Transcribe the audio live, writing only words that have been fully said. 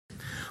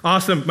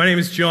Awesome. My name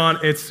is John.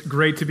 It's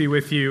great to be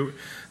with you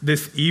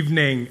this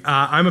evening.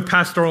 I'm a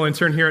pastoral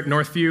intern here at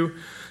Northview.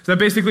 So that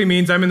basically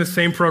means I'm in the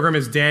same program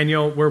as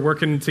Daniel. We're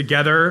working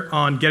together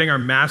on getting our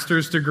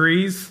master's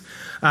degrees,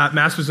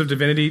 Masters of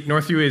Divinity.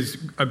 Northview is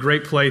a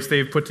great place.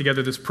 They've put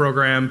together this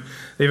program.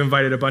 They've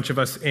invited a bunch of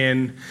us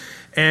in.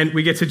 And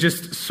we get to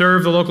just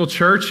serve the local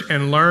church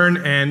and learn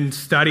and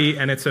study,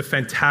 and it's a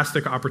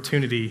fantastic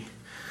opportunity.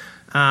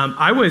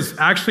 I was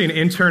actually an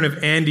intern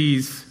of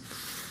Andy's,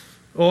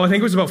 I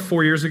think it was about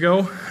 4 years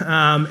ago.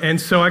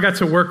 And so I got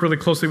to work really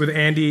closely with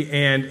Andy,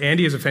 and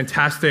Andy is a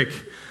fantastic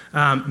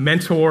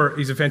mentor.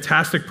 He's a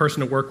fantastic person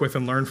to work with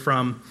and learn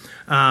from.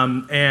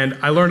 And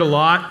I learned a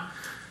lot.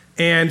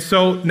 And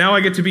so now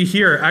I get to be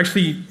here.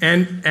 Actually,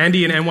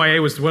 Andy and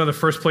NYA was one of the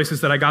first places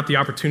that I got the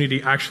opportunity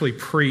to actually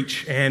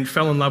preach and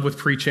fell in love with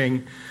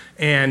preaching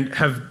and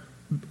have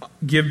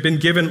been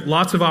given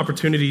lots of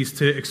opportunities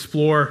to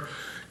explore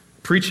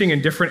preaching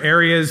in different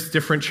areas,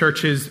 different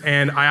churches,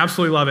 and I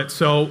absolutely love it.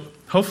 So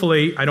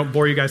hopefully I don't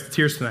bore you guys to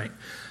tears tonight.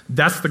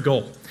 That's the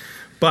goal.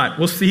 But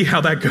we'll see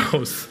how that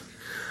goes.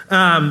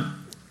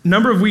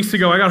 Number of weeks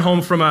ago, I got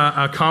home from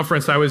a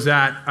conference I was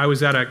at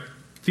a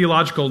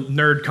theological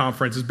nerd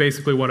conference is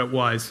basically what it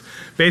was.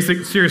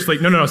 Seriously.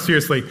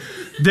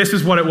 This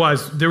is what it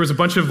was. There was a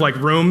bunch of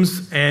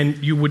rooms, and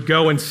you would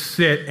go and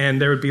sit,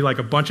 and there would be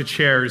a bunch of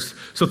chairs.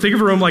 So think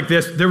of a room like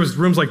this. There was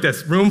rooms like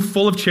this, room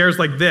full of chairs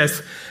like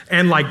this,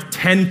 and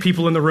 10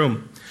 people in the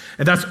room.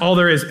 And that's all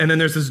there is. And then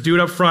there's this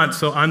dude up front.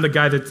 So I'm the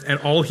guy and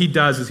all he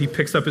does is he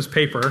picks up his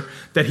paper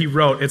that he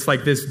wrote. It's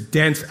this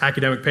dense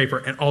academic paper,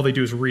 and all they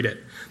do is read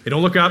it. They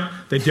don't look up.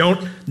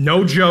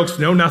 No jokes,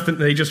 no nothing.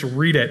 They just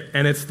read it.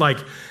 And it's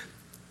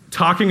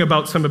talking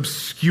about some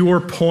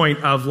obscure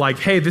point of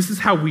hey, this is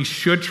how we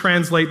should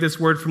translate this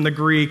word from the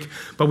Greek,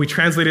 but we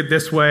translate it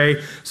this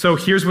way. So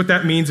here's what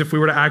that means if we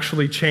were to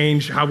actually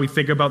change how we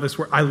think about this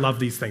word. I love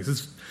these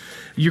things.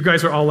 You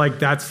guys are all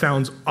that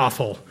sounds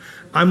awful.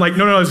 I'm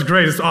no, it's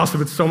great. It's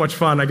awesome. It's so much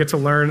fun. I get to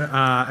learn.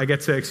 I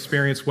get to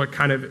experience what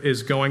kind of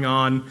is going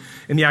on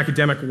in the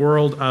academic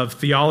world of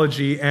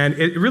theology. And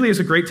it really is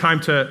a great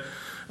time to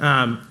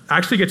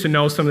actually get to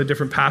know some of the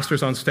different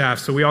pastors on staff.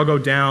 So we all go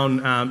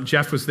down.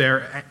 Jeff was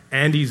there.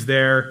 Andy's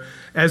there.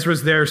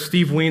 Ezra's there.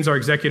 Steve Weens, our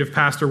executive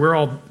pastor. We're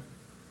all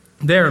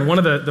there. And one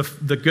of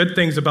the good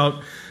things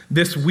about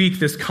this week,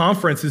 this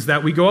conference, is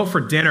that we go out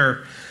for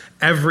dinner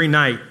every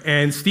night.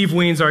 And Steve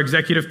Weens, our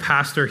executive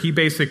pastor, he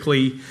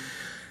basically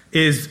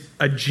is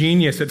a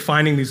genius at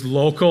finding these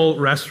local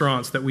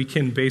restaurants that we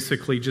can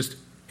basically just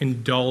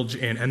indulge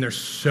in, and they're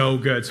so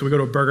good. So we go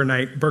to a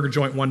burger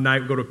joint one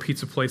night, we go to a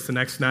pizza place the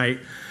next night,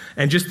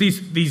 and just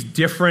these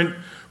different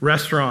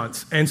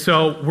restaurants. And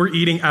so we're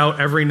eating out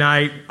every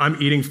night.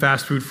 I'm eating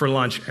fast food for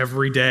lunch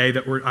every day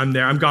that I'm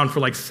there. I'm gone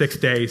for 6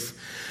 days.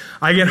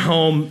 I get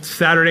home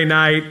Saturday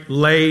night,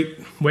 late,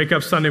 wake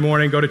up Sunday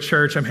morning, go to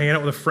church. I'm hanging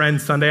out with a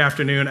friend Sunday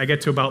afternoon. I get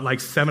to about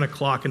 7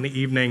 o'clock in the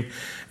evening,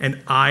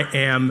 and I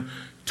am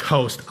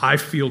toast. I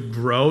feel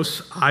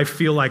gross. I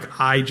feel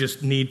I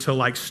just need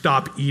to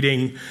stop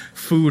eating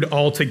food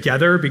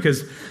altogether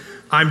because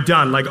I'm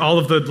done. All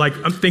of the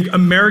think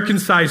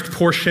American-sized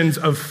portions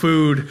of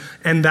food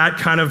and that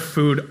kind of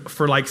food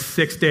for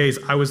 6 days.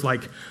 I was I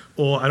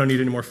don't need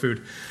any more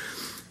food.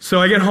 So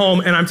I get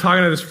home and I'm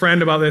talking to this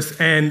friend about this,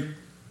 and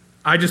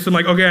I just am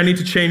okay, I need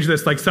to change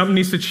this. Something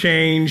needs to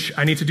change.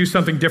 I need to do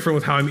something different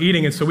with how I'm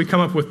eating. And so we come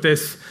up with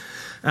this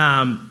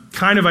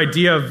kind of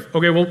idea of,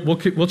 okay,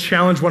 we'll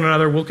challenge one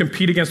another, we'll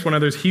compete against one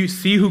another,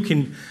 see who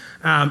can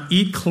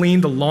eat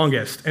clean the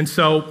longest. And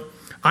so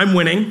I'm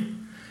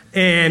winning,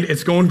 and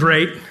it's going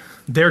great.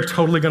 They're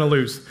totally going to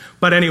lose.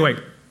 But anyway,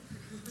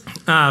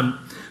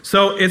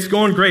 so it's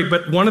going great.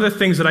 But one of the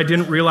things that I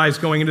didn't realize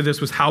going into this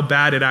was how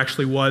bad it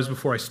actually was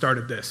before I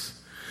started this.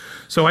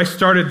 So I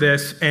started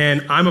this,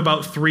 and I'm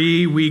about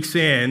 3 weeks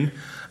in,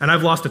 and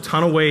I've lost a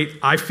ton of weight.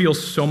 I feel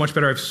so much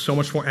better. I have so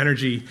much more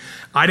energy.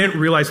 I didn't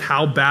realize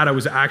how bad I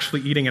was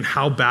actually eating and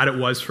how bad it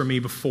was for me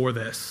before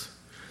this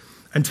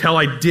until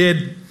I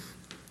did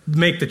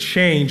make the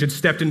change and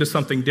stepped into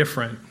something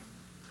different.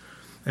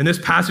 And this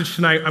passage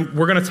tonight,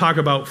 we're going to talk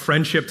about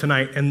friendship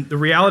tonight. And the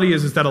reality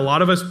is that a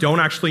lot of us don't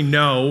actually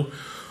know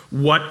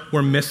what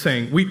we're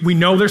missing. We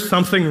know there's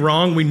something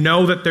wrong. We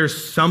know that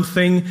there's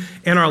something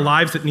in our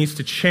lives that needs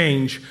to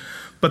change.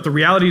 But the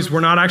reality is we're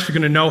not actually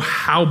going to know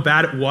how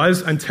bad it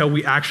was until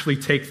we actually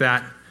take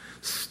that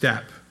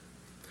step.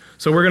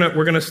 So we're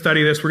going to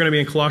study this. We're going to be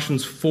in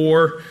Colossians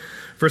 4,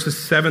 verses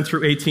 7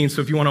 through 18.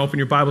 So if you want to open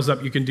your Bibles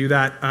up, you can do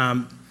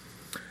that.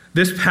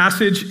 This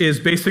passage is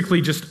basically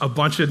just a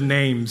bunch of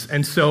names.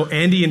 And so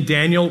Andy and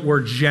Daniel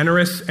were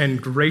generous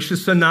and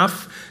gracious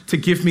enough to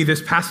give me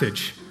this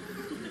passage.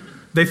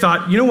 They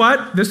thought, you know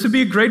what? This would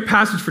be a great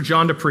passage for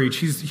John to preach.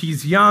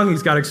 He's young,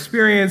 he's got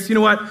experience. You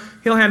know what?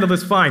 He'll handle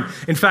this fine.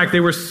 In fact, they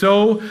were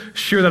so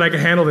sure that I could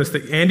handle this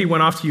that Andy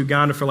went off to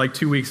Uganda for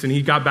 2 weeks, and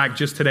he got back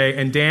just today,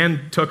 and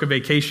Dan took a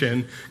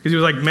vacation because he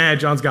was man,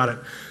 John's got it.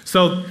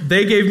 So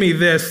they gave me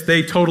this.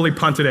 They totally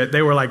punted it.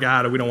 They were we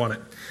don't want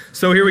it.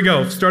 So here we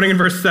go, starting in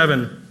verse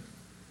 7.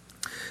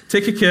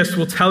 Tychicus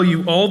will tell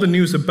you all the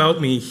news about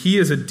me. He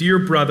is a dear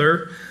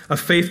brother, a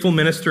faithful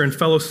minister and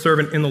fellow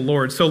servant in the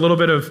Lord. So a little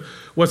bit of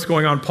what's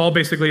going on. Paul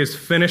basically has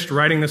finished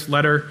writing this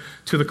letter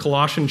to the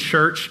Colossian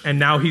church, and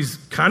now he's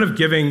kind of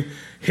giving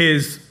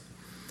his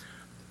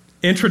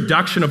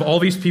introduction of all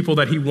these people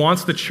that he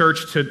wants the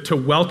church to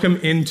welcome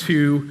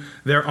into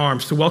their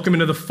arms, to welcome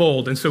into the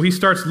fold. And so he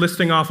starts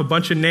listing off a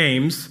bunch of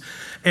names,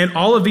 and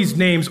all of these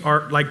names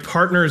are like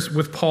partners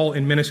with Paul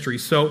in ministry.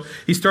 So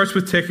he starts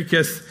with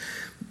Tychicus,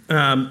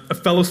 a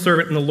fellow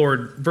servant in the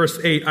Lord. Verse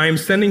 8, I am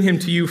sending him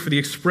to you for the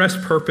express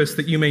purpose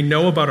that you may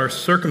know about our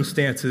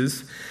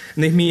circumstances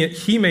and that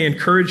he may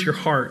encourage your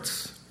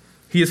hearts.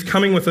 He is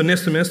coming with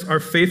Onesimus,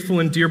 our faithful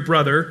and dear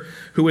brother,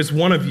 who is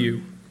one of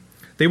you.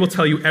 They will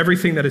tell you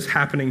everything that is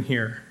happening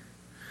here.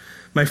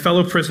 My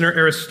fellow prisoner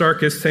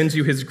Aristarchus sends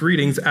you his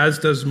greetings, as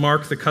does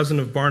Mark, the cousin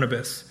of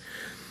Barnabas.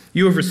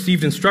 You have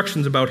received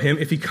instructions about him.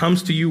 If he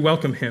comes to you,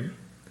 welcome him.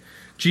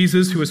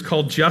 Jesus, who is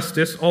called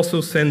Justus, also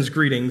sends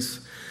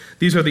greetings.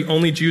 These are the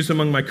only Jews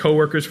among my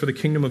co-workers for the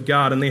kingdom of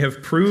God, and they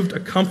have proved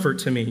a comfort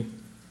to me.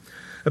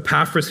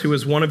 Epaphras, who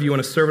is one of you and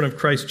a servant of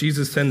Christ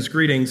Jesus, sends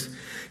greetings.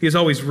 He is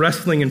always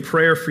wrestling in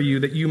prayer for you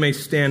that you may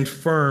stand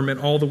firm in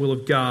all the will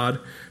of God,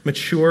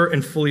 mature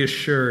and fully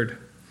assured.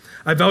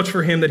 I vouch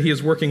for him that he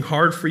is working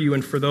hard for you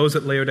and for those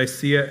at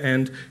Laodicea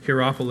and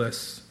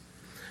Hierapolis.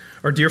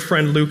 Our dear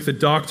friend Luke, the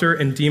doctor,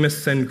 and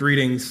Demas send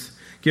greetings.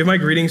 Give my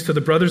greetings to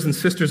the brothers and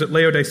sisters at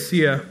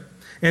Laodicea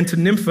and to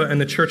Nympha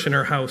and the church in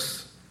her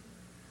house.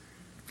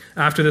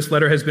 After this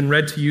letter has been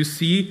read to you,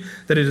 see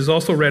that it is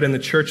also read in the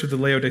church of the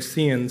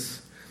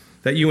Laodiceans,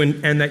 that you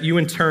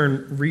in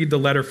turn read the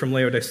letter from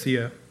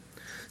Laodicea.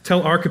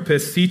 Tell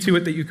Archippus, see to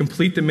it that you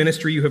complete the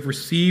ministry you have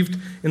received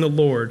in the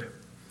Lord.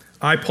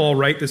 I, Paul,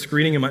 write this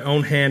greeting in my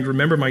own hand.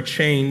 Remember my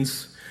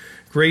chains.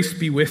 Grace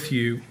be with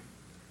you.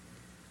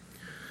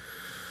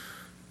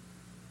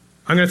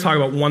 I'm going to talk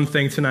about one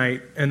thing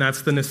tonight, and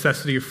that's the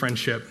necessity of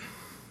friendship.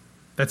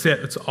 That's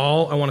it. That's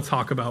all I want to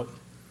talk about.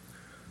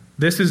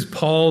 This is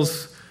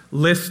Paul's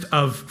list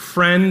of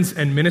friends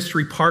and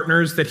ministry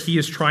partners that he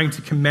is trying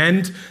to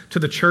commend to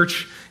the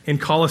church in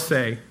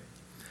Colossae.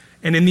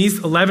 And in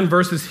these 11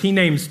 verses, he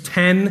names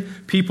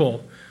 10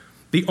 people.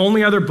 The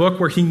only other book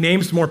where he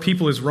names more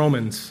people is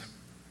Romans.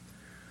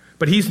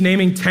 But he's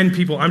naming 10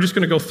 people. I'm just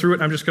going to go through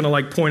it. I'm just going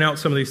to point out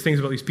some of these things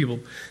about these people.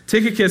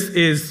 Tychicus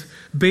is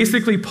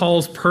basically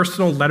Paul's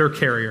personal letter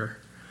carrier.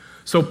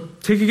 So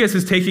Tychicus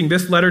is taking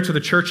this letter to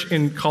the church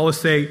in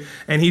Colossae,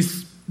 and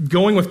he's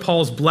going with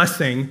Paul's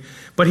blessing,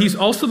 but he's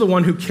also the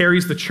one who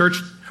carries the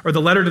church, or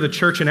the letter to the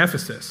church in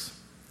Ephesus.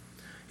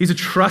 He's a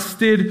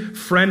trusted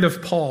friend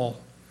of Paul.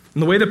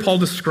 And the way that Paul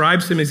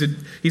describes him is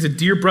he's a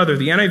dear brother.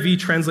 The NIV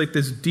translates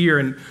this dear,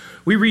 and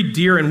we read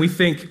dear and we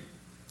think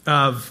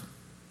of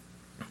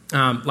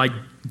like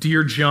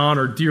Dear John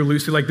or Dear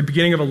Lucy, like the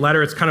beginning of a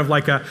letter. It's kind of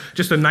like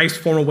just a nice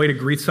formal way to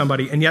greet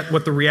somebody. And yet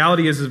what the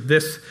reality is of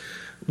this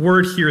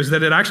word here is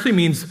that it actually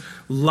means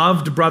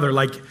loved brother.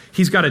 Like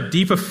he's got a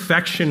deep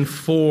affection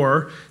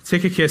for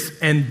Tychicus,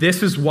 and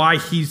this is why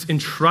he's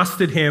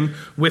entrusted him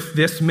with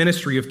this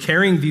ministry of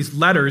carrying these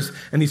letters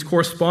and these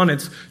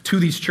correspondence to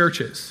these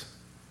churches.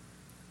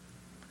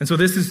 And so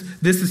this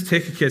is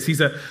Tychicus.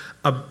 He's a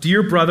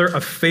dear brother,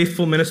 a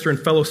faithful minister and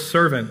fellow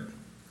servant.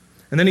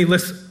 And then he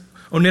lists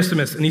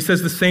Onesimus, and he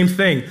says the same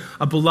thing,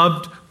 a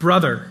beloved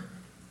brother.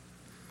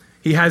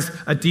 He has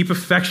a deep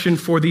affection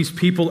for these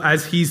people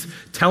as he's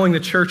telling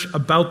the church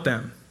about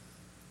them.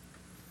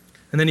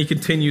 And then he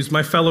continues,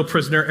 my fellow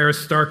prisoner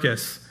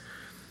Aristarchus.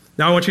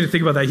 Now I want you to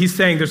think about that. He's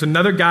saying there's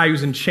another guy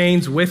who's in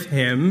chains with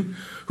him,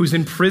 who's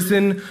in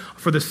prison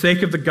for the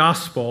sake of the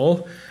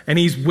gospel, and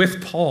he's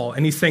with Paul.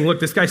 And he's saying, look,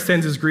 this guy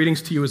sends his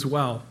greetings to you as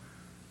well.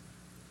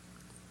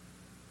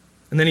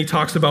 And then he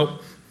talks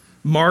about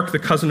Mark, the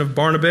cousin of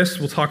Barnabas.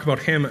 We'll talk about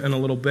him in a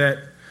little bit.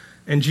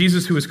 And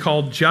Jesus, who is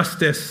called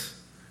Justus.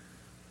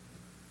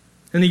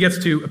 And he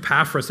gets to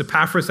Epaphras.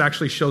 Epaphras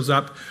actually shows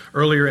up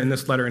earlier in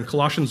this letter. In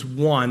Colossians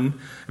 1,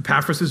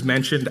 Epaphras is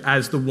mentioned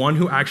as the one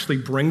who actually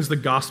brings the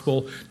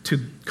gospel to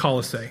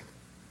Colossae.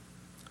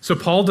 So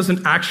Paul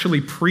doesn't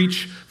actually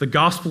preach the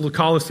gospel to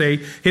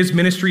Colossae. His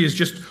ministry is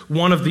just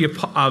one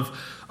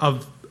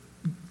of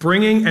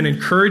bringing and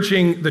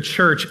encouraging the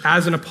church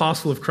as an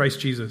apostle of Christ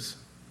Jesus.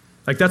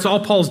 Like that's all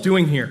Paul's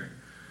doing here.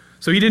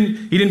 So he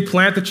didn't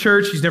plant the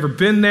church. He's never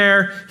been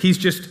there. He's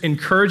just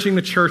encouraging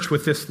the church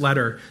with this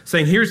letter,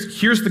 saying,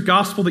 here's the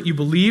gospel that you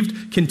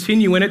believed.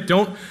 Continue in it.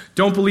 Don't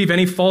believe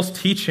any false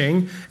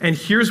teaching. And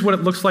here's what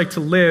it looks like to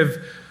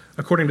live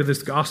according to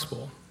this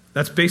gospel.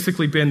 That's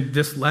basically been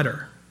this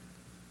letter.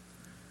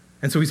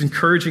 And so he's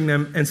encouraging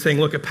them and saying,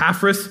 look,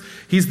 Epaphras,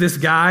 he's this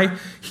guy.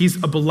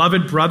 He's a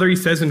beloved brother, he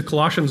says in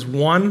Colossians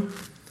 1.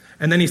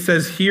 And then he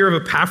says here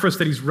of Epaphras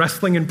that he's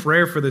wrestling in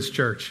prayer for this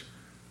church.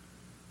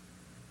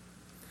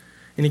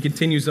 And he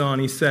continues on.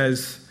 He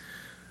says,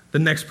 the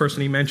next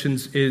person he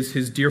mentions is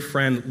his dear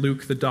friend,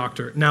 Luke, the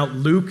doctor. Now,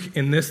 Luke,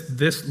 in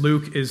this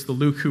Luke is the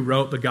Luke who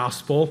wrote the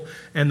gospel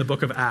and the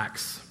book of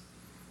Acts.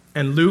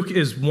 And Luke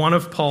is one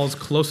of Paul's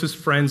closest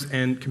friends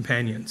and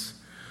companions.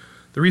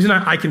 The reason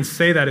I can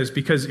say that is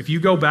because if you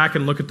go back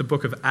and look at the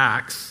book of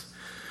Acts,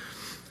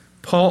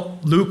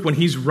 Luke, when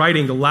he's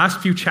writing the last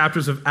few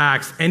chapters of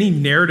Acts, any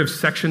narrative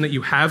section that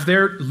you have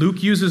there,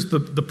 Luke uses the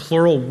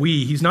plural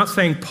we. He's not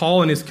saying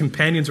Paul and his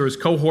companions or his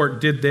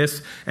cohort did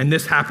this and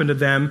this happened to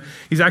them.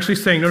 He's actually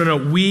saying, no,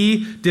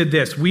 we did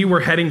this. We were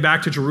heading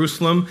back to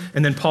Jerusalem,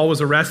 and then Paul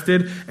was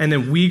arrested, and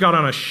then we got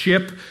on a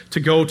ship to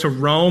go to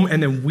Rome,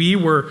 and then we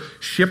were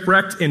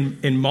shipwrecked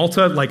in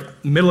Malta,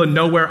 like middle of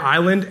nowhere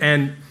island.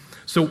 And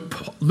so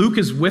Luke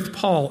is with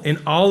Paul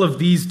in all of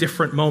these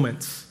different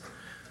moments.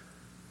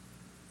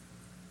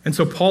 And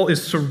so Paul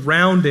is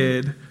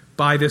surrounded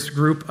by this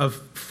group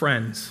of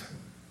friends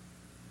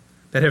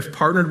that have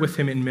partnered with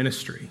him in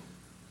ministry.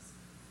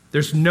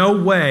 There's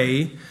no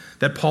way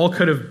that Paul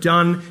could have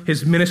done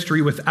his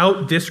ministry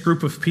without this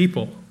group of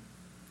people.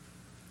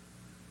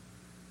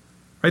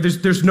 Right?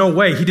 There's no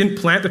way. He didn't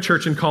plant the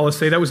church in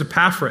Colossae. That was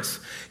Epaphras.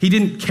 He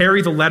didn't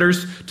carry the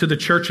letters to the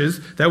churches.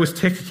 That was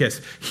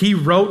Tychicus. He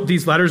wrote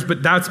these letters,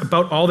 but that's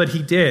about all that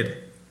he did.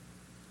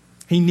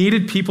 He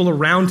needed people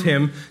around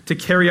him to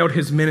carry out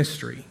his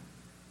ministry.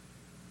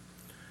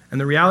 And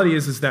the reality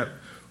is that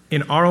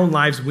in our own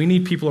lives, we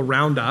need people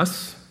around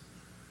us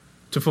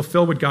to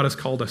fulfill what God has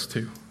called us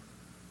to.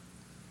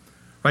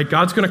 Right?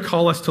 God's going to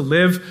call us to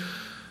live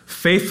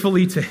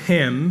faithfully to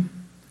him,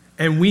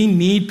 and we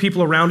need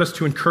people around us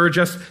to encourage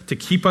us, to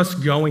keep us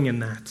going in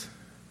that.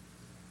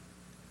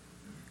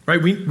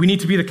 Right? We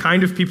need to be the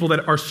kind of people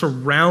that are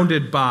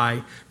surrounded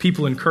by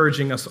people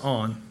encouraging us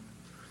on.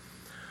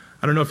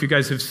 I don't know if you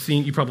guys have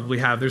seen, you probably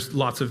have, there's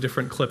lots of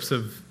different clips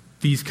of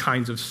these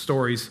kinds of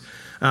stories.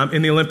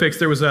 In the Olympics,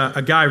 there was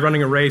a guy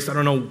running a race. I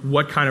don't know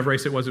what kind of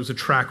race it was. It was a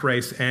track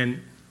race.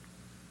 And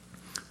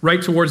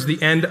right towards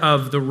the end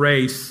of the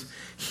race,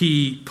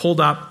 he pulled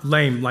up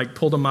lame, like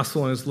pulled a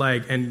muscle in his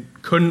leg and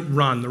couldn't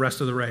run the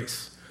rest of the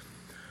race.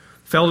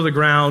 Fell to the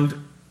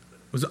ground,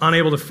 was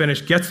unable to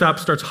finish, gets up,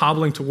 starts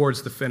hobbling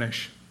towards the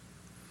finish.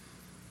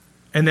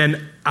 And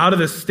then out of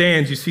the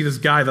stands, you see this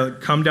guy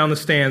that come down the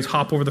stands,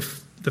 hop over the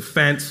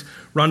fence,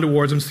 run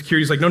towards him.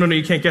 Security's like, no,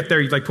 you can't get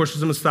there. He like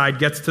pushes him aside,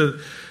 gets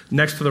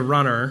next to the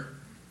runner,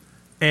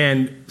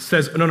 and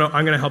says, no,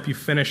 I'm going to help you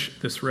finish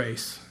this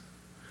race.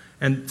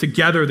 And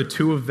together, the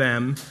two of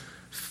them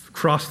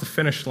cross the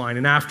finish line.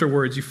 And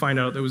afterwards, you find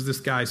out there was this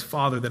guy's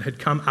father that had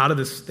come out of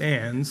the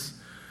stands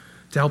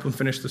to help him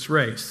finish this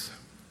race.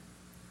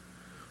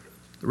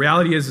 The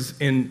reality is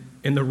in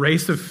the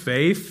race of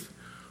faith,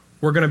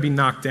 we're going to be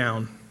knocked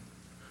down.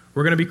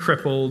 We're going to be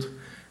crippled.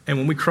 And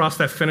when we cross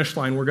that finish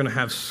line, we're going to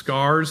have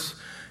scars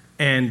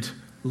and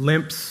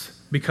limps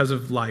because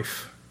of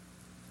life.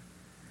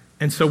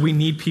 And so we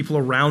need people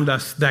around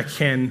us that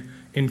can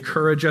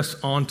encourage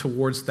us on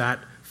towards that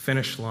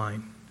finish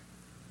line.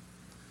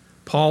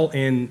 Paul,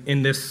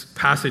 in this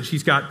passage,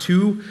 he's got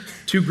two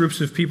groups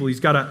of people. He's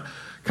got a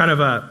kind of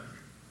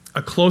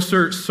a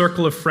closer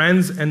circle of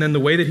friends, and then the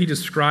way that he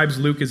describes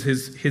Luke is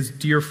his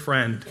dear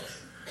friend.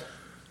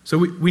 So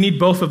we need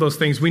both of those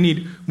things. We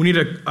need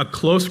a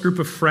close group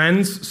of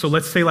friends. So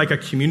let's say like a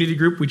community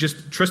group.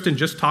 Tristan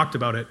just talked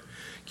about it.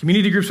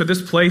 Community groups are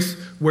this place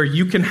where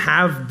you can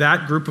have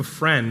that group of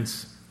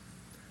friends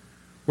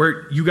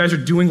where you guys are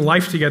doing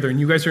life together and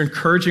you guys are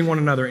encouraging one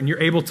another and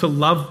you're able to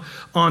love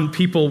on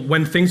people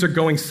when things are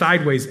going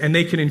sideways, and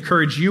they can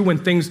encourage you when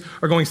things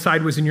are going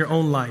sideways in your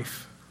own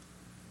life.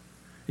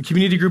 A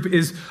community group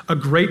is a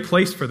great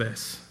place for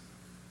this.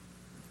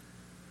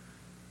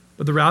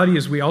 But the reality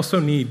is we also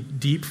need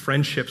deep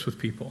friendships with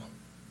people.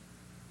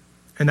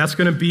 And that's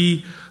going to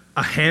be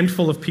a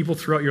handful of people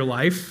throughout your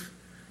life.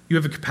 You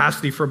have a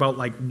capacity for about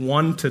like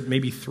 1 to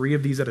maybe 3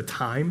 of these at a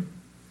time.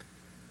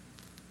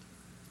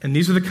 And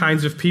these are the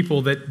kinds of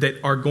people that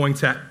are going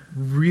to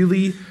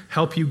really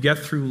help you get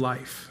through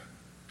life.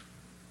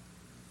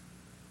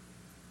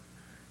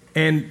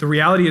 And the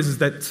reality is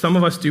that some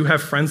of us do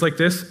have friends like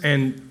this,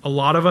 and a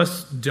lot of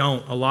us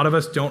don't. A lot of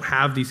us don't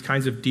have these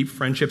kinds of deep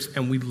friendships,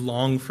 and we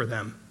long for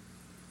them.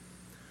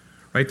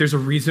 Right? There's a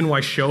reason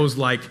why shows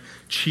like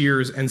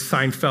Cheers and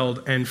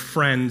Seinfeld and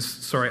Friends,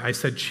 sorry, I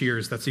said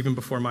Cheers. That's even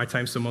before my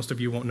time, so most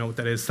of you won't know what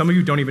that is. Some of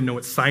you don't even know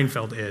what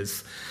Seinfeld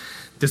is.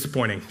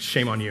 Disappointing.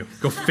 Shame on you.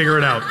 Go figure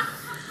it out.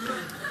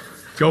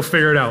 Go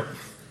figure it out.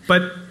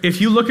 But if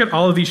you look at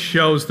all of these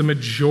shows, the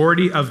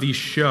majority of these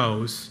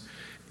shows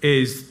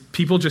is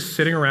people just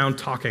sitting around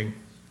talking.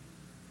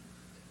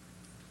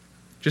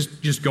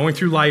 Just going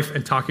through life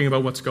and talking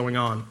about what's going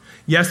on.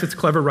 Yes, it's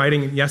clever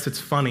writing, and yes, it's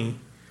funny.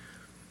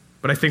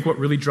 But I think what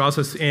really draws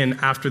us in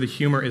after the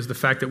humor is the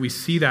fact that we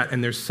see that,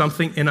 and there's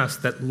something in us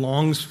that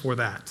longs for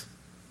that.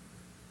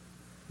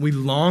 We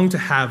long to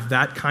have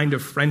that kind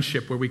of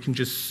friendship where we can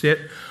just sit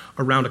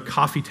around a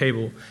coffee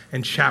table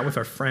and chat with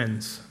our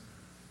friends.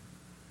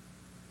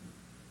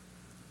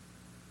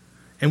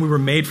 And we were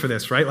made for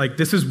this, right? Like,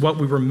 this is what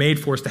we were made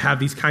for, is to have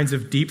these kinds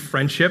of deep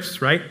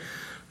friendships, right?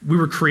 We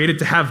were created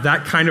to have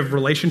that kind of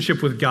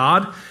relationship with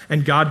God,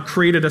 and God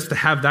created us to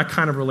have that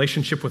kind of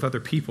relationship with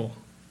other people.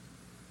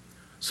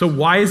 So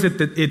why is it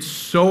that it's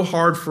so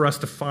hard for us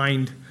to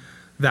find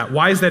that?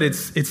 Why is that it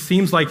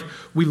seems like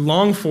we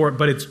long for it,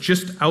 but it's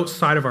just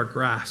outside of our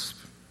grasp?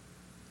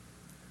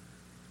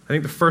 I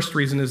think the first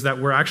reason is that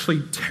we're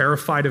actually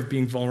terrified of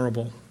being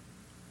vulnerable.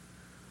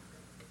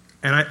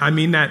 And I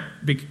mean that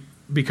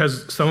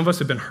because some of us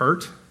have been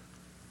hurt.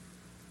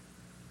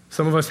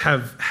 Some of us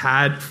have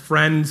had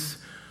friends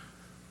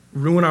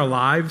ruin our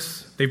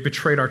lives. They've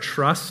betrayed our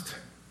trust.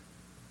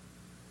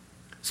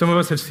 Some of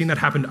us have seen that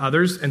happen to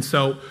others, and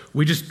so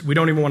we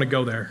don't even want to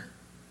go there.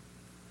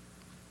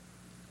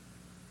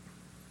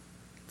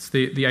 It's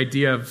the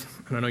idea of,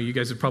 I don't know, you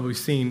guys have probably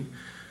seen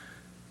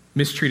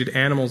mistreated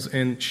animals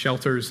in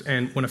shelters,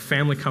 and when a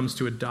family comes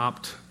to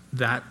adopt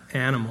that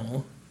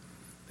animal,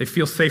 they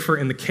feel safer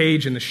in the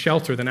cage, in the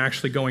shelter, than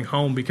actually going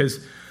home,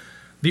 because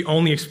the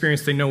only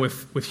experience they know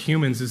with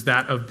humans is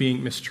that of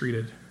being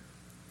mistreated.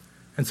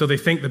 And so they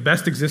think the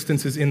best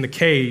existence is in the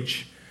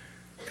cage,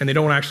 and they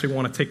don't actually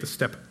want to take the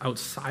step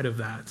outside of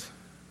that.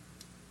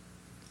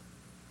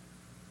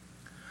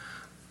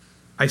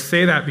 I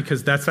say that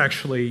because that's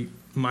actually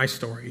my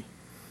story.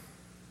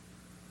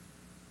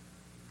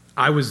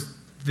 I was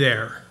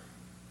there.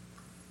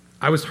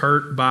 I was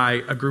hurt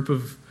by a group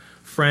of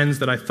friends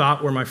that I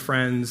thought were my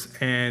friends,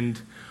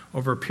 and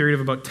over a period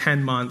of about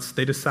 10 months,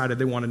 they decided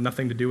they wanted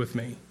nothing to do with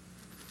me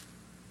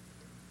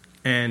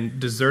and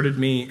deserted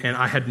me, and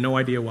I had no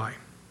idea why.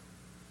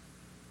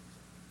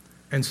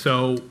 And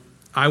so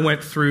I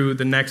went through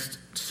the next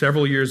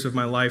several years of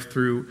my life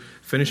through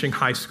finishing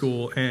high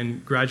school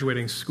and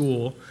graduating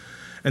school,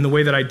 and the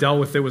way that I dealt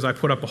with it was I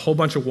put up a whole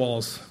bunch of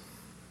walls.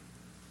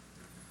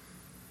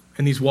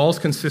 And these walls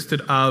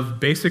consisted of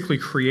basically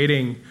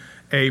creating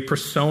a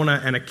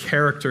persona and a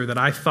character that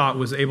I thought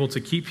was able to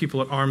keep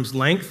people at arm's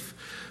length,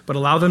 but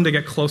allow them to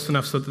get close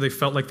enough so that they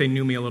felt like they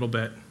knew me a little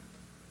bit.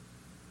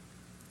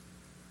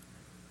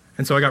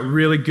 And so I got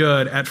really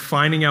good at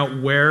finding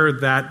out where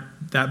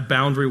that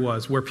boundary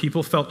was, where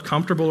people felt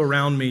comfortable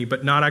around me,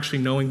 but not actually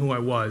knowing who I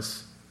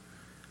was.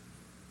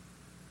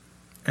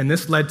 And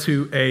this led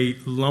to a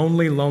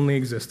lonely, lonely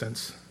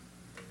existence.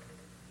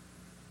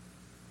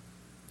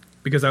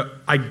 Because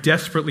I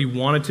desperately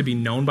wanted to be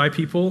known by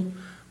people,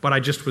 but I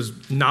just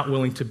was not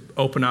willing to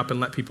open up and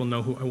let people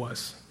know who I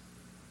was.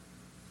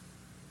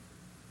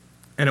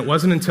 And it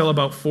wasn't until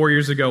about 4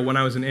 years ago when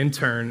I was an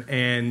intern,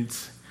 and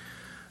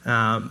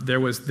there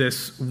was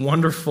this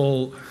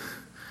wonderful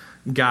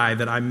guy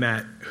that I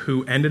met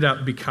who ended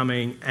up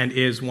becoming and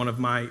is one of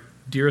my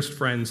dearest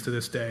friends to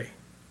this day.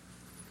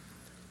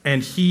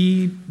 And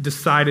he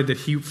decided that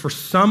for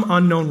some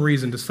unknown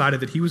reason, decided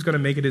that he was going to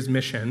make it his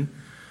mission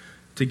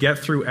to get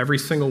through every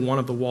single one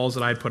of the walls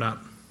that I had put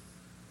up.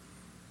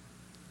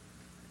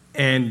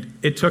 And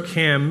it took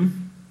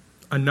him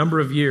a number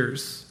of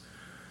years.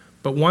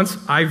 But once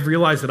I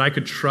realized that I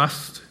could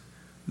trust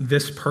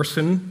this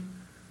person,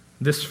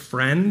 this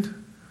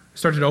friend, I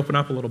started to open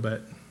up a little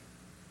bit.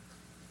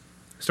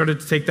 I started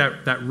to take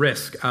that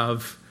risk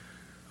of,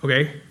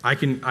 okay, I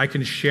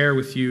can share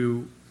with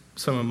you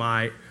some of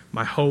my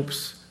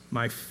hopes,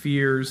 my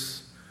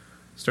fears.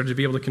 Started to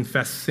be able to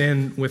confess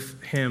sin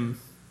with him.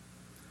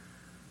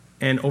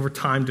 And over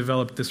time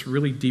developed this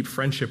really deep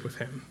friendship with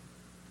him.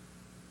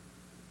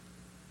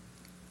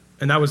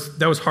 And that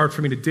was hard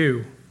for me to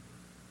do,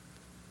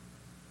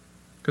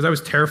 because I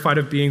was terrified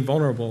of being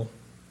vulnerable.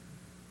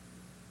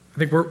 I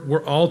think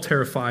we're all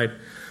terrified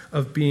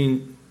of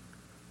being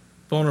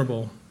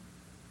vulnerable.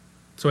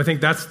 So I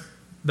think that's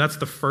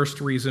the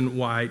first reason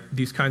why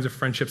these kinds of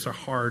friendships are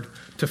hard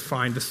to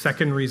find. The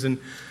second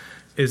reason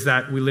is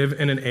that we live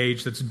in an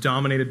age that's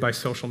dominated by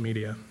social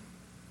media.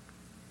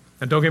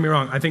 And don't get me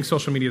wrong, I think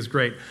social media is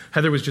great.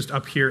 Heather was just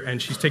up here, and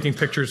she's taking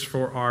pictures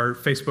for our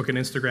Facebook and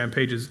Instagram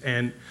pages,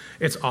 and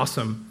it's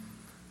awesome.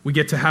 We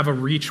get to have a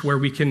reach where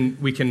we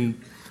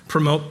can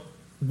promote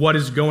what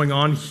is going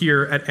on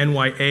here at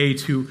NYA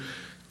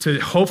to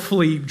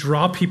hopefully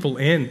draw people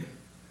in.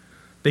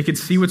 They could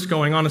see what's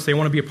going on and say, I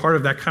want to be a part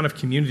of that kind of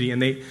community,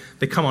 and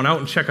they come on out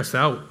and check us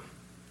out.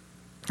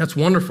 That's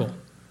wonderful.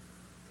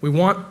 We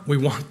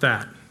want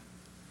that.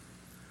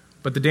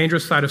 But the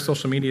dangerous side of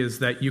social media is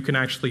that you can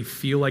actually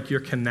feel like you're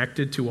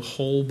connected to a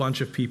whole bunch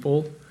of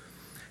people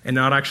and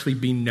not actually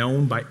be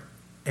known by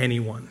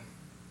anyone.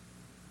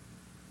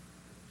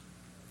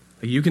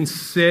 You can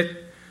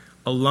sit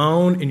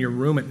alone in your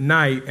room at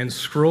night and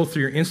scroll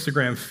through your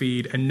Instagram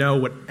feed and know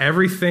what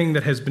everything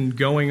that has been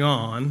going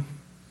on,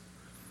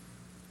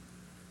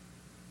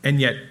 and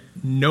yet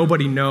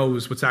nobody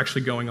knows what's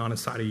actually going on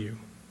inside of you.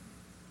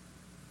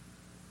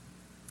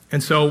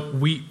 And so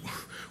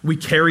we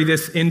carry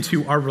this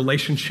into our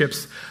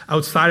relationships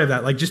outside of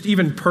that, like just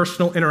even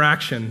personal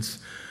interactions.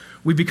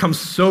 We become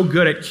so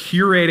good at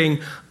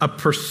curating a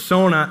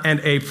persona and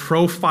a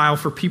profile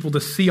for people to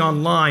see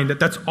online that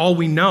that's all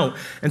we know.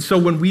 And so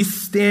when we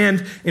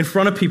stand in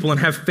front of people and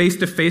have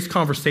face-to-face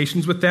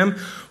conversations with them,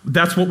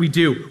 that's what we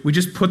do. We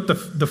just put the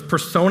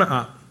persona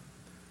up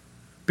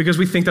because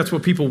we think that's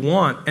what people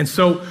want. And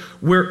so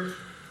we're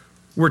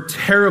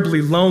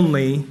terribly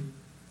lonely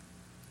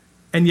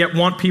and yet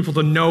want people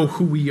to know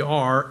who we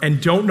are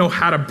and don't know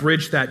how to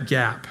bridge that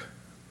gap.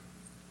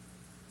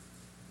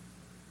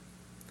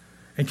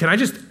 And can I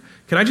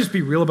just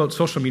be real about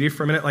social media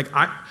for a minute? Like,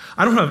 I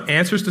don't have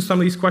answers to some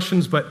of these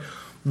questions, but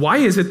why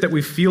is it that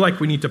we feel like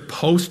we need to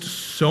post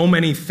so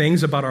many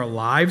things about our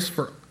lives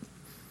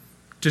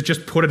to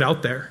just put it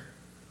out there?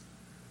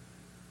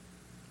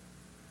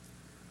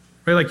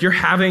 Right? Like you're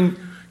having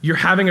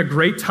a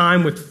great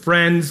time with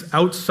friends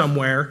out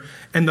somewhere,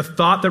 and the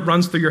thought that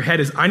runs through your head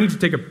is, I need to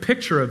take a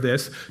picture of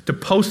this to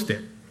post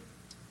it.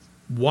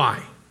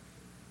 Why?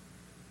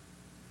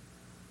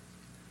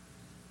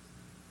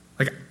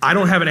 Like, I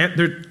don't have an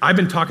answer. I've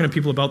been talking to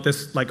people about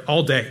this like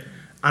all day,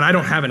 and I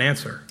don't have an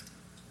answer.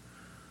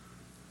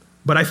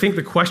 But I think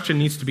the question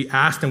needs to be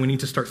asked, and we need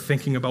to start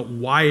thinking about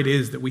why it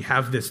is that we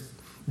have this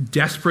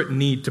desperate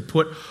need to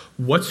put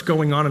what's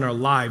going on in our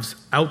lives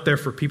out there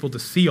for people to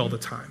see all the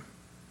time.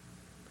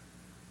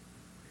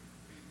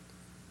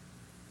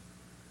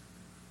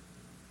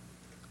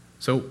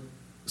 So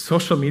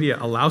social media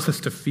allows us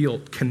to feel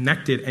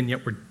connected, and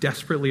yet we're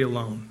desperately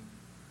alone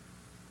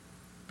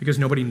because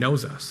nobody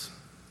knows us.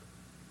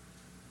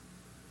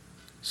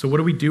 So what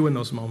do we do in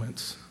those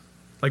moments?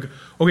 Like,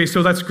 okay,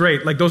 so that's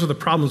great. Like, those are the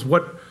problems.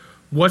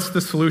 What's the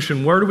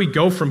solution? Where do we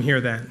go from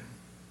here then?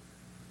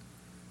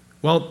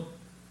 Well,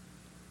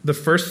 the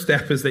first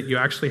step is that you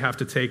actually have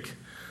to take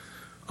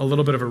a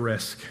little bit of a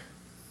risk.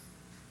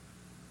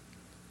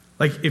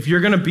 Like, if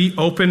you're going to be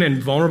open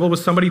and vulnerable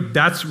with somebody,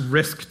 that's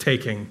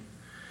risk-taking,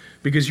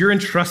 because you're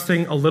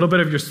entrusting a little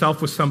bit of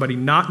yourself with somebody,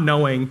 not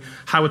knowing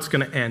how it's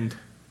going to end.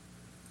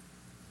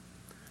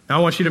 Now,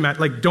 I want you to imagine,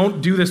 like,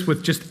 don't do this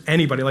with just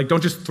anybody. Like,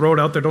 don't just throw it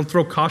out there. Don't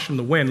throw caution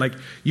to the wind. Like,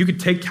 you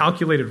could take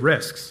calculated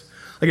risks.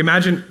 Like,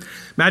 imagine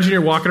you're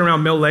walking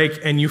around Mill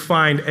Lake and you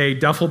find a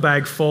duffel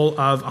bag full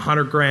of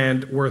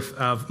 $100,000 worth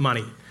of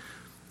money.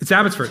 It's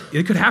Abbotsford.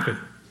 It could happen.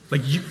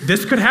 Like,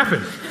 this could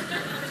happen.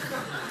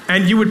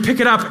 And you would pick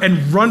it up and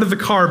run to the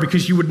car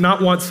because you would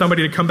not want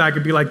somebody to come back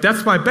and be like,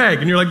 that's my bag.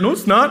 And you're like, no,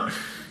 it's not.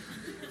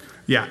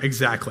 Yeah,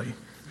 exactly.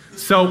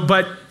 So,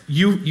 but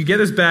you get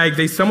this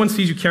bag, someone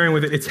sees you carrying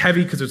with it, it's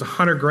heavy because there's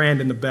 $100,000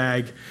 in the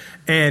bag,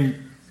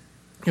 and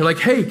you're like,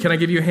 hey, can I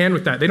give you a hand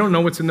with that? They don't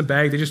know what's in the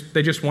bag,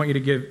 they just want you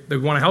to they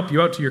want to help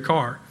you out to your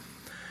car.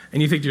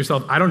 And you think to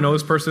yourself, I don't know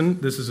this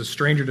person, this is a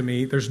stranger to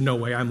me, there's no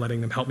way I'm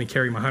letting them help me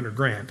carry my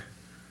 $100,000.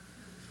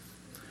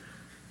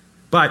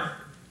 But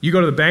you go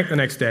to the bank the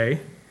next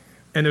day,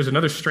 and there's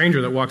another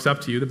stranger that walks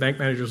up to you, the bank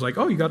manager's like,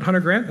 oh, you got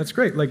 $100,000? That's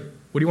great. Like,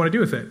 what do you want to do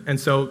with it? And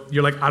so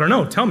you're like, I don't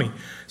know, tell me.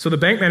 So the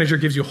bank manager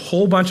gives you a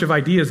whole bunch of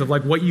ideas of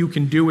like what you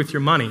can do with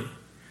your money.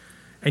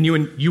 And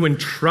you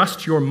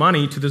entrust your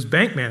money to this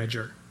bank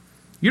manager.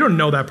 You don't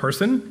know that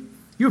person.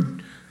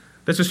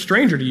 That's a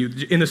stranger to you,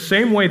 in the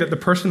same way that the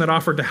person that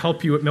offered to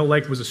help you at Mill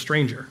Lake was a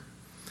stranger.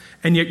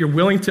 And yet you're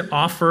willing to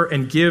offer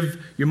and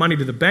give your money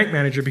to the bank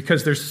manager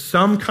because there's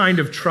some kind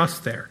of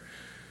trust there.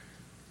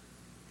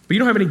 But you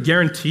don't have any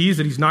guarantees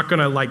that he's not going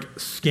to like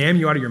scam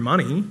you out of your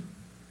money.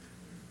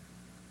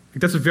 Like,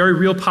 that's a very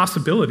real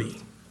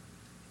possibility.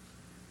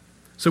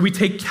 So we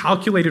take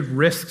calculated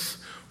risks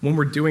when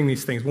we're doing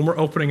these things, when we're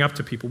opening up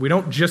to people. We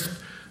don't just,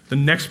 the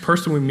next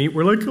person we meet,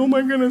 we're like, oh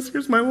my goodness,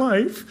 here's my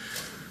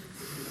life.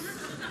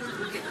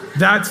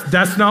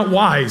 That's not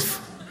wise.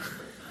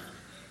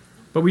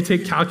 But we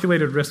take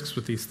calculated risks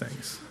with these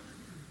things.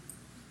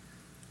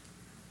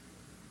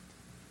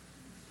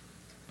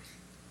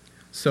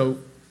 So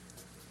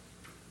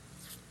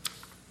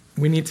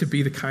we need to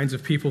be the kinds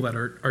of people that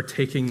are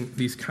taking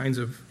these kinds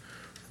of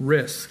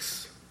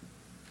risks.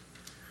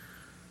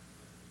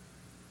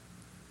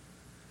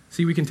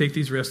 See, we can take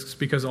these risks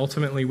because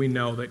ultimately we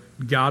know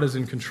that God is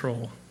in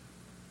control.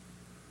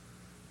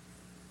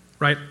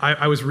 Right?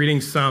 I was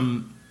reading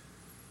some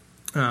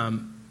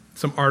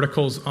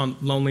articles on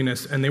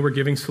loneliness, and they were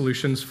giving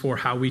solutions for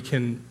how we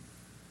can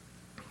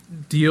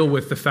deal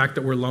with the fact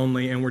that we're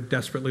lonely and we're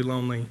desperately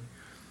lonely.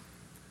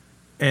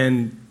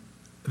 And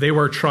they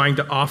were trying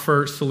to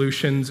offer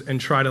solutions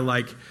and try to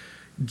like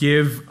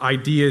give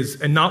ideas,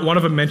 and not one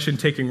of them mentioned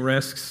taking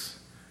risks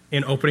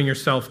in opening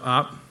yourself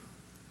up.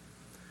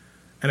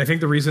 And I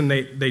think the reason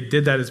they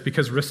did that is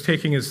because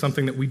risk-taking is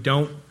something that we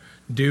don't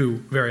do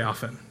very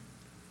often.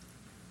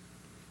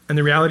 And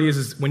the reality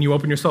is when you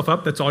open yourself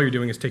up, that's all you're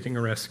doing is taking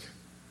a risk.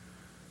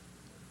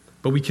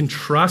 But we can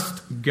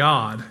trust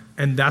God,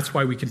 and that's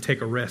why we can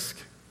take a risk.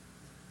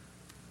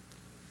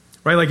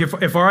 Right? Like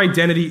if our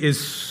identity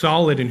is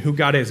solid in who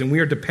God is, and we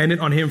are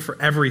dependent on him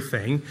for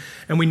everything,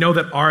 and we know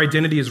that our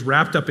identity is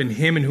wrapped up in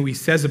him and who he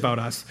says about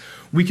us,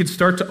 we could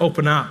start to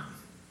open up.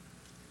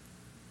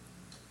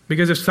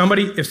 Because if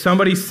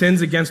somebody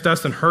sins against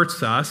us and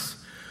hurts us,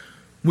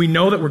 we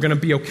know that we're going to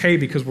be okay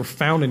because we're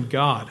found in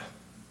God.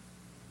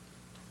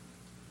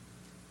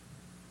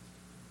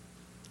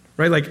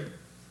 Right? Like,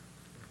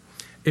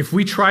 if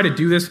we try to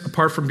do this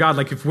apart from God,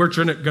 like if we're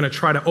going to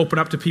try to open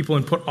up to people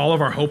and put all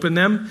of our hope in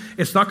them,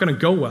 it's not going to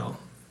go well.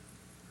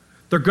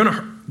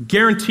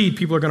 Guaranteed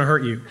people are going to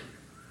hurt you.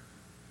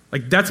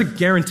 Like, that's a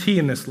guarantee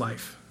in this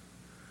life.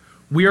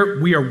 We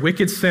are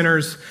wicked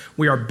sinners.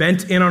 We are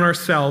bent in on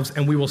ourselves,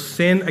 and we will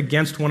sin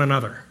against one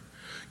another.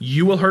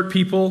 You will hurt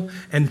people,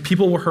 and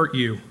people will hurt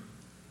you.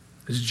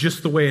 It's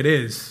just the way it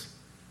is.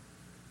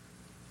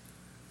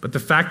 But the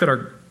fact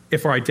that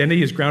if our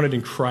identity is grounded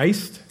in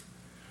Christ,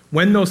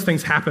 when those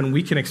things happen,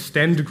 we can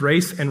extend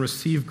grace and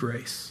receive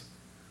grace.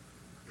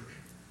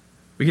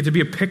 We get to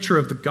be a picture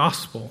of the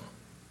gospel.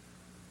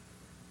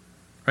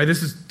 Right?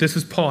 This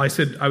is Paul. I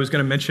said I was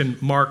going to mention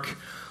Mark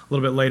a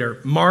little bit later.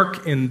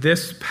 Mark in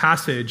this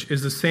passage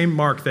is the same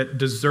Mark that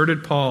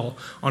deserted Paul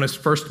on his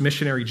first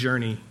missionary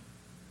journey.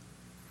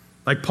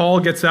 Like Paul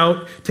gets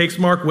out, takes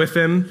Mark with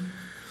him,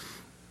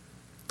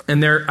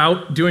 and they're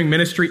out doing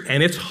ministry,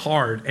 and it's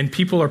hard, and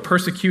people are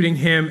persecuting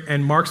him,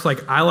 and Mark's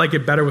like, I like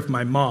it better with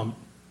my mom.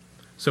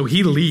 So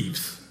he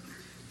leaves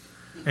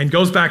and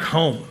goes back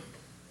home.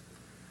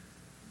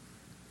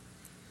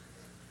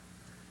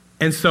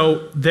 And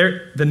so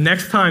the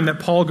next time that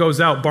Paul goes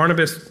out,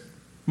 Barnabas,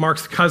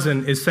 Mark's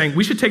cousin, is saying,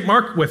 we should take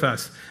Mark with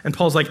us. And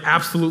Paul's like,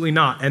 absolutely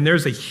not. And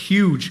there's a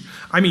huge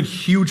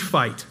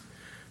fight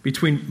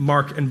between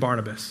Paul and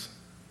Barnabas,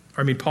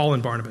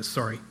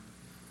 sorry.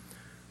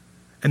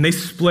 And they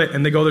split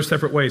and they go their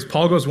separate ways.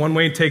 Paul goes one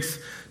way and takes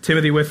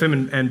Timothy with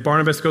him, and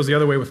Barnabas goes the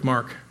other way with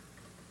Mark.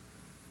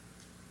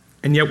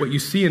 And yet what you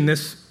see in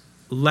this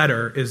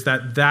letter is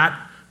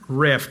that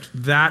rift,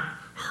 that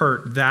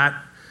hurt,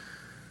 that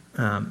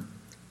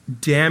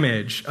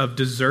damage of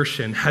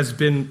desertion has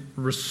been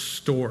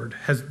restored.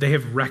 They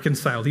have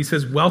reconciled. He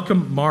says,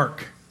 welcome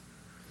Mark.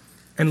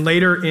 And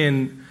later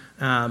in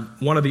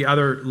one of the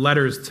other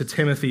letters to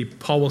Timothy,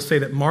 Paul will say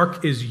that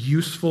Mark is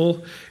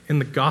useful in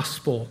the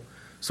gospel,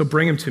 so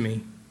bring him to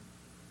me.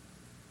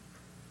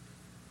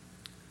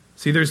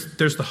 See,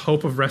 there's the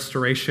hope of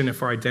restoration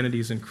if our identity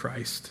is in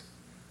Christ.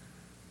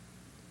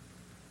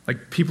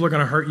 Like, people are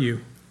going to hurt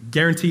you.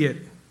 Guarantee it.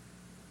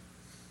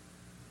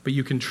 But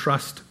you can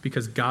trust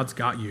because God's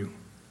got you.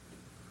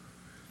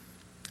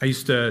 I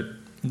used to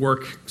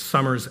work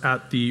summers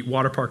at the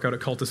water park out at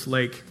Cultus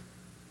Lake,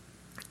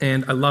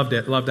 and I loved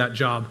that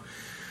job.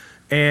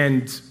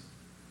 And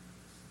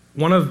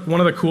one of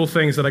the cool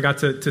things that I got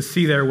to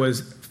see there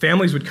was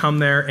families would come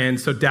there, and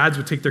so dads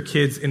would take their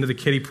kids into the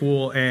kiddie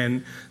pool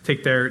and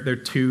take their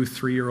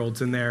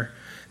 2-3-year-olds in there.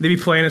 They'd be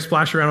playing and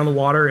splash around on the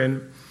water,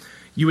 and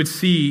you would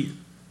see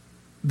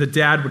the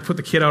dad would put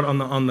the kid out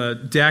on the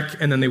deck,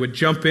 and then they would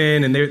jump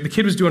in, and the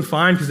kid was doing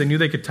fine because they knew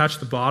they could touch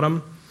the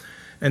bottom.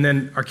 And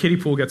then our kiddie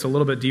pool gets a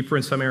little bit deeper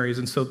in some areas,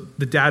 and so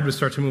the dad would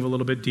start to move a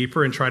little bit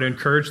deeper and try to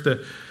encourage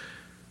the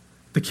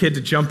kid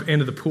to jump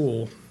into the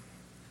pool.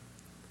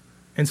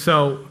 And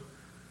so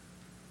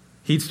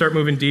he'd start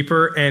moving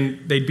deeper,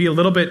 and they'd be a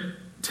little bit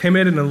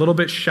timid and a little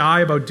bit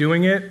shy about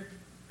doing it,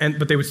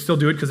 but they would still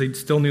do it because they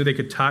still knew they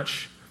could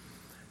touch.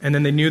 And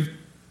then they knew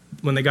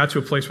when they got to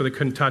a place where they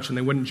couldn't touch, and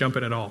they wouldn't jump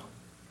in at all.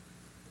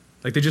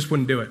 Like, they just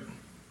wouldn't do it.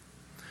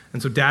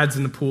 And so dad's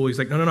in the pool. He's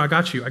like, no, I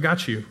got you.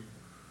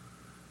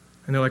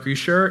 And they're like, are you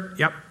sure?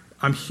 Yep,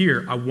 I'm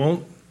here. I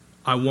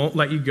won't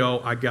let you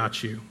go. I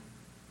got you.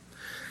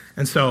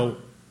 And so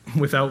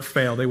without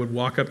fail, they would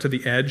walk up to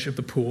the edge of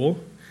the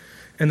pool,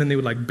 and then they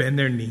would like bend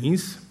their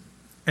knees.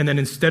 And then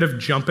instead of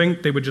jumping,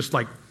 they would just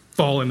like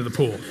fall into the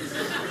pool.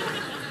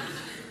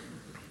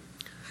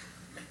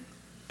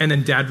 And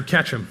then dad would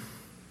catch him.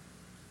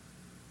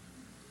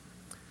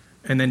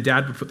 And then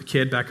dad would put the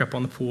kid back up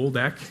on the pool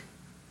deck.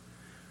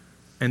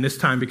 And this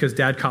time, because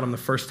dad caught him the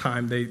first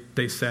time,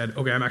 they said,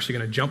 okay, I'm actually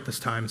going to jump this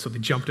time. So they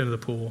jumped into the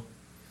pool.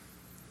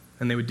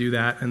 And they would do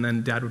that, and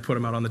then dad would put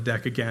him out on the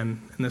deck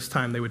again. And this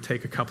time they would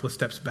take a couple of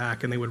steps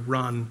back, and they would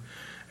run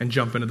and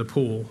jump into the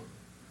pool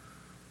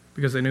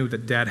because they knew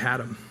that dad had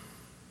him.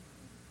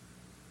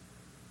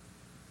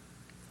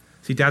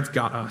 See, dad's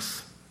got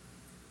us.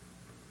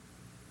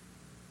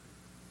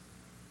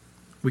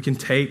 We can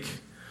take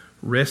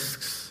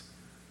risks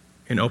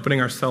in opening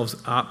ourselves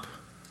up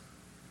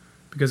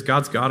because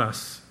God's got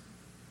us.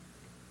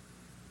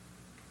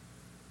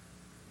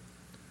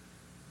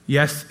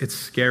 Yes, it's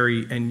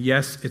scary, and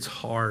yes, it's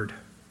hard,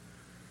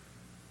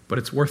 but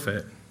it's worth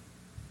it.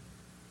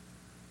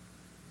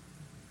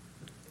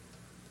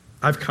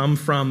 I've come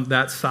from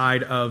that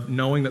side of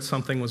knowing that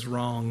something was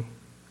wrong,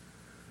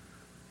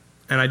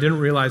 and I didn't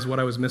realize what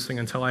I was missing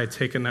until I had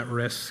taken that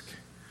risk,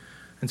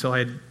 until I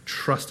had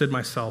trusted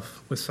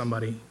myself with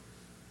somebody.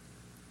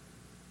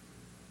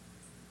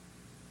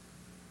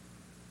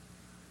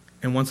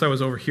 And once I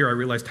was over here, I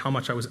realized how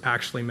much I was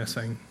actually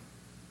missing.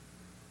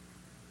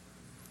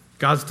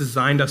 God's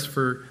designed us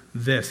for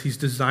this. He's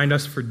designed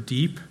us for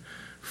deep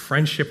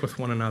friendship with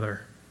one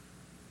another.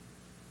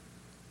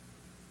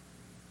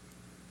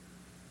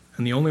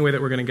 And the only way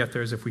that we're going to get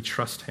there is if we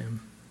trust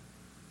him.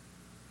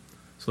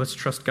 So let's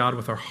trust God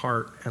with our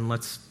heart, and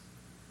let's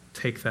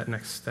take that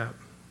next step.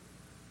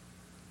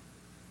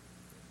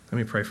 Let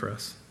me pray for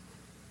us.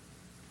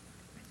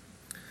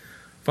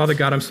 Father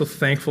God, I'm so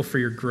thankful for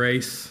your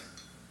grace.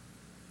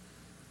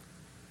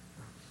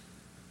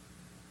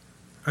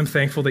 I'm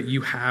thankful that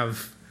you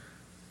have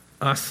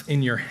us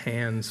in your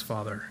hands,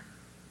 Father.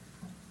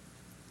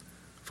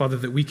 Father,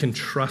 that we can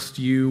trust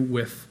you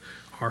with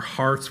our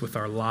hearts, with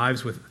our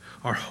lives, with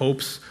our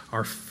hopes,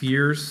 our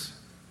fears.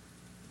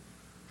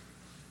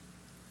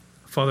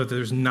 Father,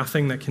 there's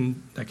nothing that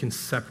can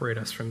separate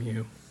us from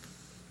you.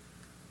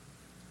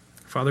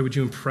 Father, would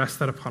you impress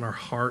that upon our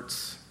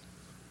hearts?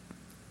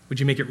 Would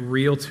you make it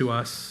real to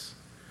us?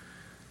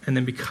 And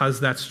then because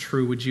that's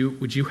true, would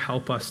you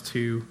help us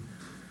to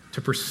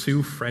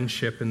pursue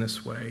friendship in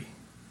this way,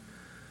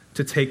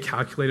 to take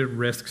calculated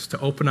risks, to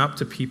open up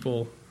to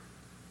people.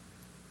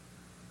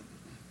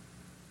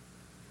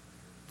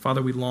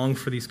 Father, we long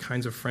for these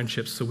kinds of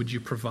friendships, so would you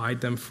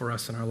provide them for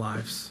us in our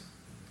lives?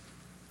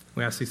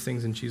 We ask these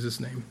things in Jesus'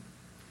 name.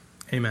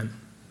 Amen.